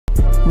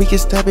We can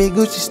stop at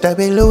Gucci, stop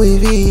at Louis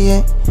V,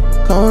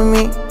 yeah. Come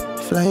with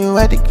me, fly you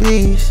out the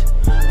grease.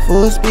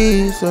 Full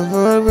speed, so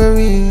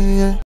Burberry,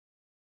 yeah.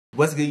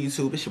 What's good,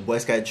 YouTube? It's your boy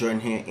Jordxn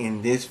here.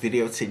 In this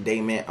video today,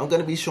 man, I'm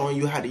gonna be showing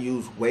you how to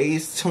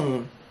use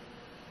Tune,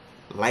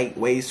 like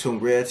Tune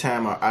real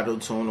time or auto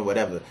tune or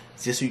whatever,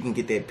 just so you can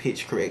get that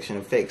pitch correction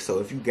effect. So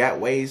if you got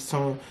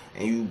Tune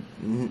and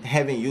you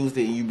haven't used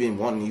it and you've been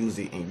wanting to use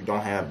it and you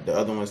don't have the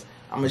other ones,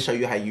 I'm gonna show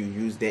you how you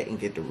use that and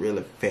get the real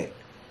effect,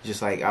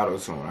 just like auto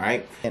tune. All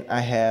right, and I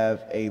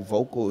have a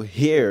vocal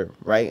here,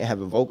 right? I have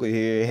a vocal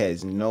here. It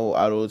has no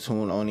auto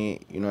tune on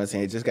it, you know what I'm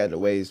saying? It just got the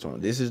Tune.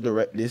 This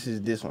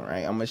is this one,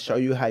 right? I'm gonna show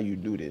you how you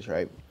do this,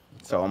 right?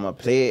 So I'm gonna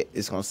play it.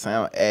 It's gonna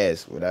sound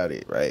ass without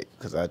it, right?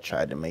 Because I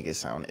tried to make it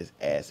sound as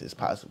ass as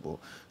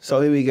possible. So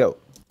here we go.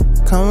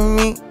 Come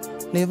with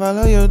me, live all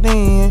of your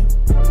thing.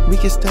 We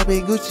can stop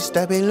at Gucci,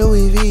 stop at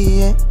Louis V,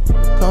 yeah.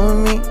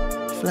 Come with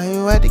me, fly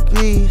you out the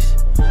grease.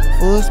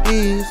 Full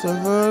speed, so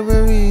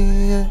Burberry,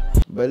 yeah.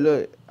 But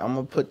look, I'm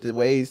gonna put the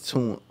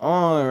Tune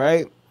on,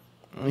 right?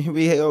 Here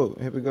we go,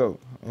 here we go,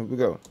 here we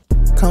go.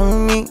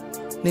 Come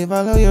with me, live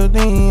all of your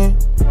thing.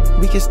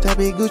 We can stop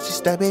at Gucci,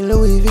 stop at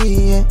Louis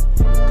V, yeah.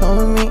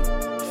 Come with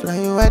me,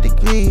 fly you out the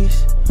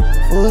grease.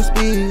 Full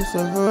speed,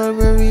 so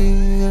Burberry,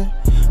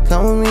 yeah.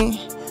 Come with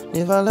me,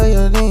 live all of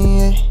your thing,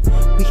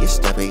 yeah. We can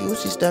stop at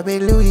Gucci, stop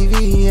at Louis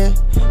V, yeah.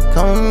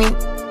 Come with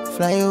me,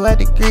 fly you out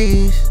the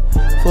grease.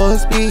 Full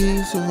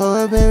speed, so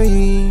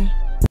Burberry.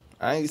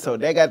 Alright, so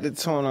that got the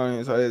tone on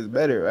it, so it's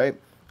better, right?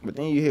 But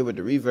then you hit with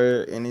the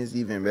reverb, and it's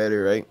even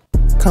better, right?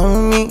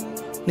 Come with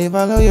me, live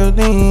all of your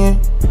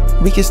thing.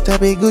 We can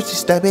stop at Gucci,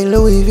 stop at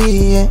Louis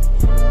V,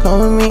 yeah.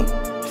 Come with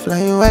me,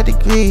 fly you out the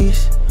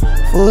grease.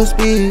 Full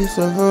speed,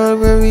 so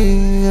Burberry,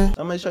 yeah.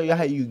 I'm gonna show you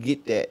how you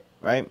get that,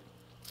 right?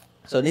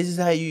 So this is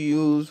how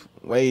you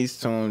use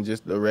Tune,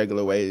 just the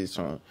regular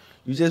Tune.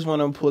 You just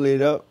want to pull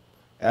it up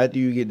after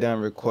you get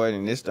done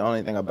recording. This is the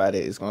only thing about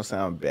it. It's gonna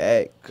sound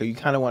bad, cause you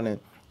kind of want to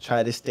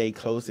try to stay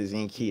close as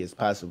in key as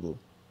possible.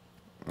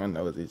 I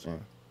know it's itching.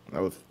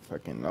 No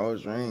fucking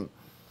nose ring.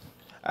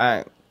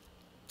 Alright.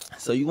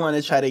 So you want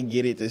to try to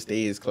get it to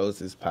stay as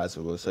close as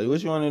possible. So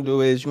what you want to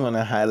do is you want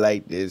to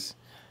highlight this.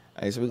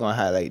 Alright, so we're going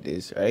to highlight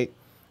this, right?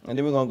 And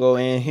then we're going to go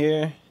in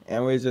here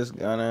and we're just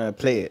going to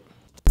play it.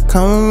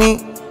 Come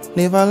with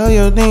me, live all of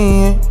your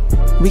thing.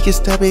 We can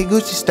stop at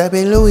Gucci, stop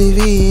at Louis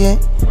V,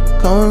 yeah.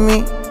 Come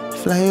with me,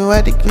 fly you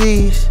out the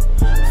grease.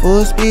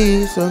 Full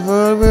speed, so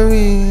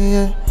Burberry,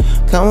 yeah.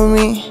 Come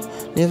with me,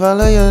 live all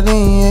of your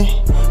thing,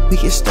 yeah. We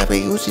can stop at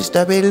Gucci,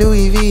 stop at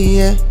Louis V,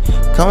 yeah.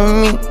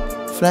 Come with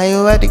me, fly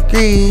you out the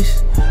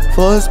grease.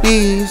 Full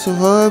speed, so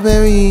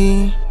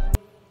Burberry.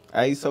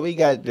 Alright, so we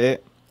got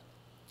that.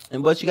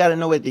 But you gotta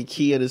know what the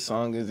key of the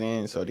song is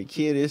in. So the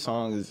key of this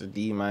song is a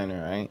D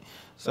minor, right?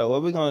 So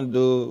what we're gonna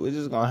do, we're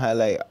just gonna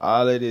highlight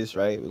all of this,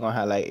 right? We're gonna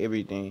highlight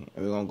everything.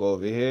 And we're gonna go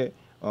over here.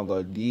 We're gonna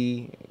go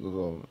D, we're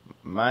gonna go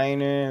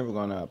minor, we're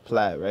gonna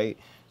apply, right?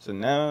 So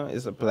now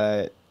it's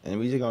applied. And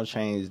we're just gonna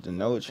change the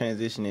note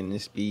transition and the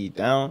speed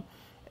down.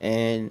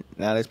 And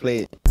now let's play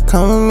it.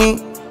 Come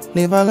with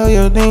me, live all of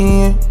your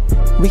thing.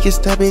 We can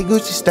stop at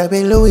Gucci, stop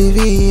at Louis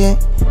V,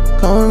 yeah.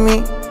 Come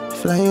with me,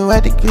 fly you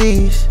out the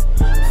grease.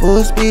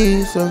 Full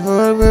speed, so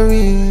Burberry,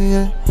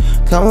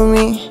 yeah. Come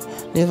with me,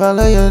 live all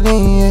of your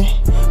thing,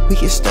 yeah. We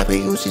can stop at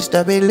Gucci,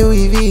 stop at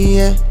Louis V,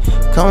 yeah.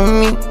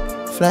 Come with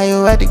me, fly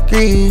you out the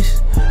grease.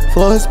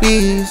 Full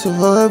speed, so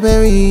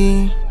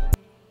Burberry.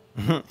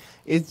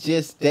 It's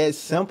just that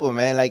simple,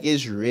 man. Like,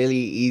 it's really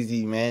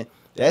easy, man.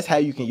 That's how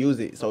you can use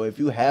it. So if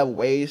you have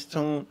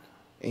Tune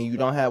and you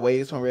don't have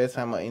Tune real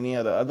time or any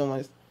of the other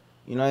ones,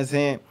 you know what I'm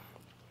saying?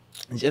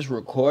 Just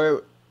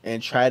record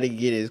and try to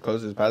get it as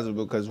close as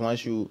possible, because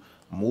once you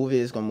move it,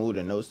 it's gonna move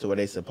the notes to where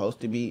they're supposed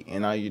to be,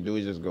 and all you do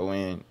is just go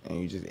in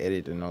and you just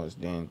edit the notes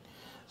then.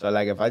 So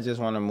like if I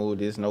just want to move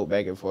this note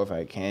back and forth,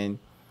 I can,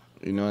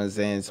 you know what I'm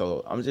saying?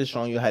 So I'm just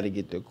showing you how to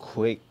get the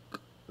quick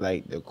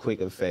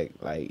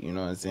effect, like, you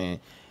know what I'm saying,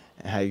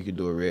 and how you can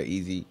do it real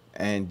easy.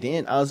 And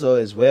then also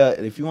as well,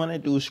 if you want to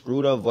do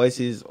screwed up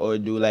voices or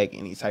do like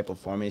any type of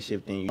format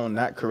shifting, you don't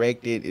not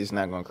correct it, it's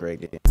not gonna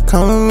correct it.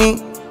 Come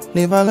with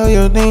me, live all of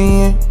your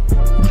thing.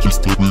 We can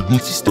stop at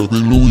Gucci, stop at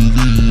Louis V,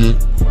 yeah.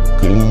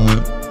 Come with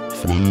me,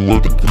 fly you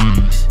out the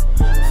grease.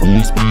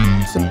 Full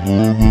speed, so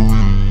Burberry,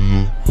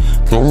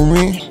 yeah. Come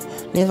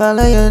with me, live all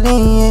of your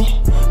thing,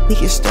 yeah. We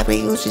can stop at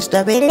Gucci,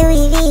 stop at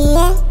Louis V,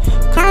 yeah.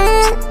 Come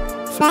with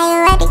me, fly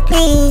you out the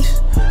grease.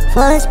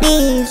 Full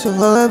speed, so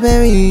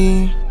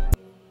Burberry.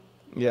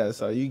 Yeah,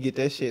 so you get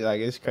that shit, like,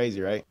 it's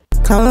crazy, right?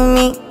 Come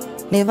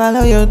with me, live all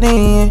of your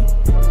thing.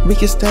 We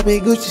can stop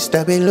at Gucci,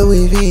 stop at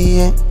Louis V,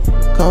 yeah.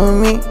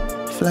 Come with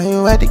me, fly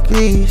you out the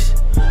grease.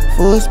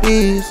 Full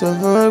speed, so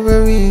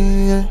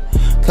Burberry,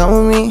 yeah.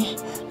 Come with me,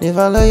 live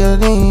all of your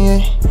thing,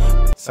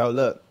 yeah. So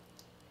look,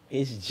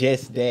 it's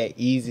just that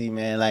easy,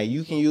 man. Like,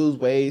 you can use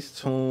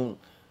Tune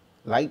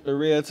like the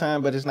real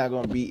time, but it's not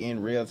gonna be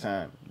in real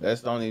time.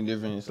 That's the only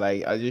difference.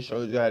 Like, I just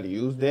showed you how to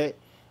use that.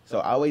 So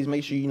always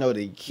make sure you know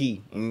the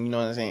key, and you know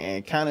what I'm saying,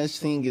 and kind of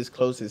sing as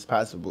close as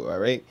possible, all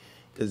right?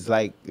 Because,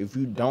 like, if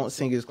you don't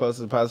sync as close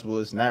as possible,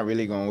 it's not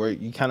really going to work.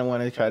 You kind of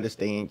want to try to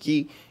stay in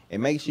key.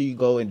 And make sure you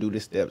go and do the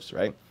steps,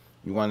 right?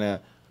 You want to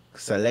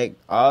select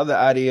all the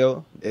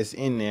audio that's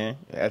in there.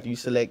 After you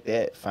select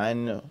that,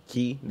 find the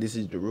key. This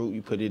is the root.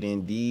 You put it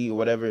in D,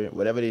 whatever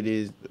it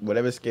is,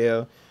 whatever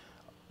scale.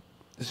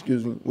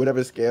 Excuse me,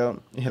 whatever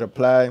scale. You hit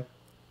apply.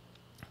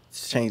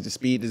 Change the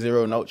speed to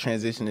 0, note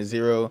transition to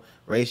 0,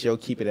 ratio,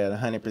 keep it at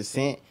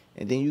 100%,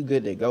 and then you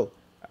good to go. All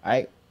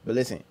right? But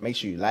listen, make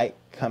sure you like,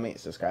 comment,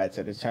 subscribe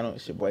to the channel.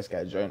 It's your boy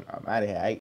Jordxn. I'm out of here. All right?